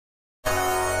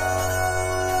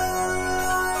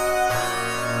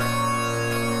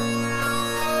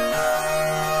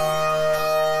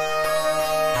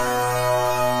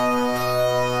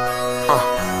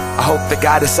I hope that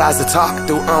God decides to talk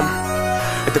through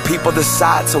if the people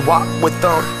decide to walk with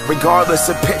them. Regardless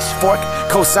of pitchfork,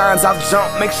 cosigns I've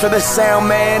jumped. Make sure the sound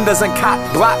man doesn't cock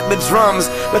block the drums.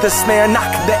 Let the snare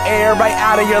knock the air right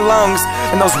out of your lungs,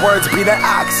 and those words be the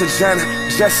oxygen.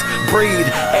 Just breathe,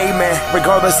 amen.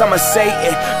 Regardless, I'ma say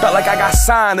it. Felt like I got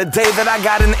signed the day that I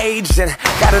got an agent.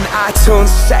 Got an iTunes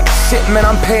check, shit man,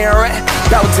 I'm paying rent.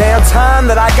 About damn time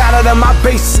that I got it in my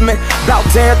basement. About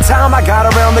damn time I got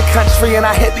around the country and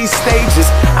I hit these stages.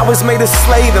 I was made to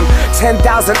slay them, 10,000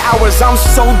 hours, I'm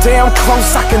so damn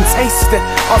close I can taste it.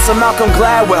 On some Malcolm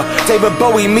Gladwell, David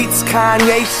Bowie meets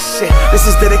Kanye shit. This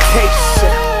is dedication.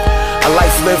 A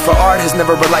life lived for art has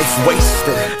never a life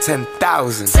wasted.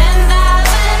 10,000. 10,000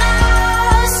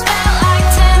 hours felt like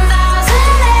 10,000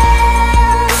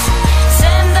 years.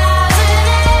 10,000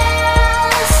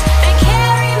 years, they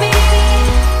carry me.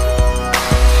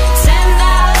 10,000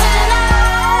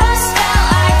 hours felt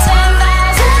like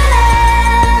 10,000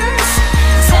 years.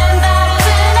 10,000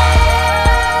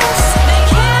 years, they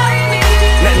carry me.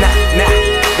 Nah,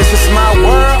 this is my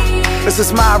world, this is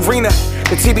my arena.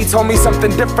 The TV told me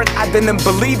something different, I didn't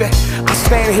believe it. I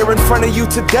stand here in front of you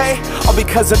today, all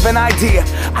because of an idea.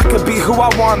 I could be who I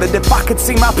wanted if I could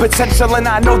see my potential, and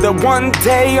I know that one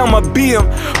day I'ma be him.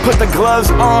 Put the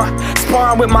gloves on,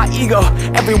 sparring with my ego.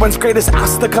 Everyone's greatest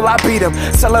obstacle, I beat him.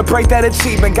 Celebrate that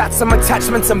achievement, got some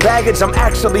attachments and baggage I'm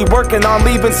actually working on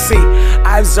leaving. See,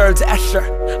 I observed Escher,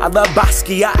 I love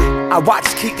Basquiat, I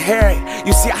watched Keith Haring.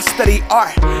 You see, I study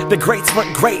art. The greats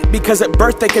weren't great because at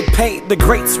birth they could paint. The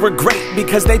greats were great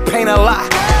because they paint a lot.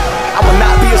 I will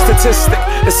not be a statistic,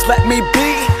 just let me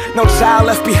be. No child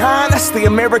left behind, that's the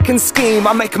American scheme.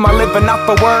 I make my living off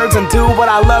of words and do what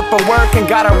I love for work, and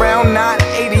got around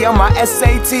 980 on my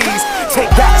SATs.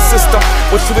 Take that, system,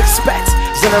 what you expect?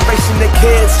 Generation of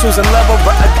kids choosing love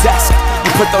over a desk.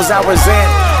 You put those hours in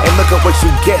and look at what you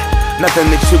get.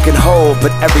 Nothing that you can hold,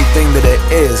 but everything that it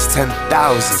is. 10,000.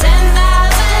 10,000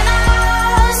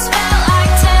 hours felt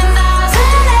like 10,000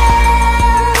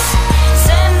 years.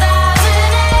 10,000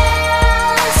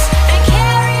 years, they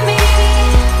carry me.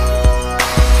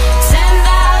 10,000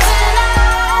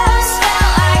 hours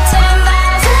felt like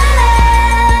 10,000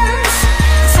 years.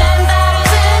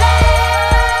 10,000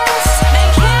 years, they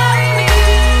carry me.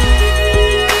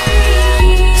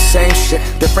 Same shit,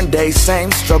 different days,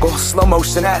 same struggle. Slow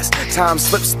motion as time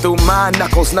slips through my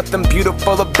knuckles. Nothing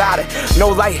beautiful about it, no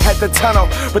light at the tunnel.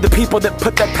 With the people that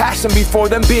put their passion before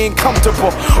them being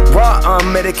comfortable. Raw,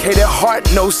 unmedicated heart,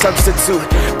 no substitute.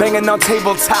 Banging on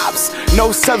tabletops,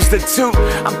 no substitute.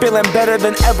 I'm feeling better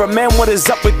than ever, man, what is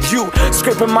up with you?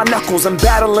 Scraping my knuckles and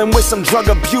battling with some drug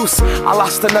abuse. I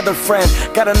lost another friend,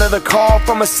 got another call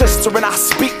from a sister, and I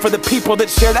speak for the people that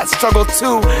share that struggle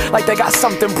too. Like they got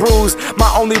something bruised.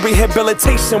 My only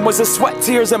rehabilitation was the sweat,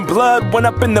 tears, and blood went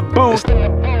up in the booth.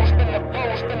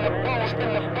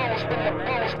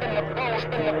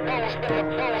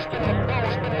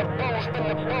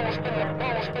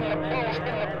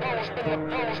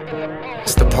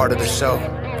 It's the part of the show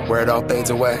where it all fades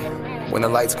away, when the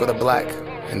lights go to black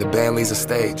and the band leaves the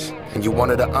stage. And you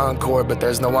wanted an encore, but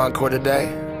there's no encore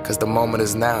today, cause the moment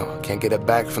is now, can't get it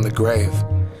back from the grave.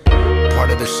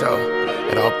 Part of the show,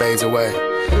 it all fades away,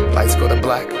 lights go to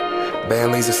black,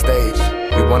 band leaves the stage.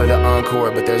 You wanted an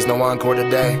encore, but there's no encore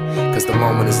today, cause the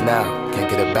moment is now, can't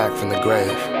get it back from the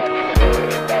grave.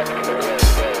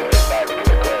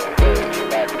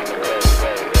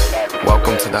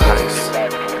 Welcome to the heist.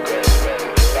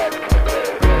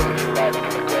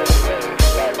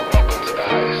 Welcome to the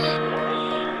heist.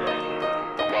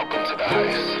 Welcome to the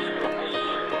heist.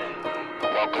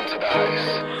 Welcome to the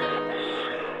heist.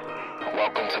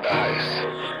 Welcome to the heist.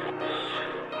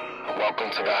 Welcome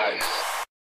to the heist.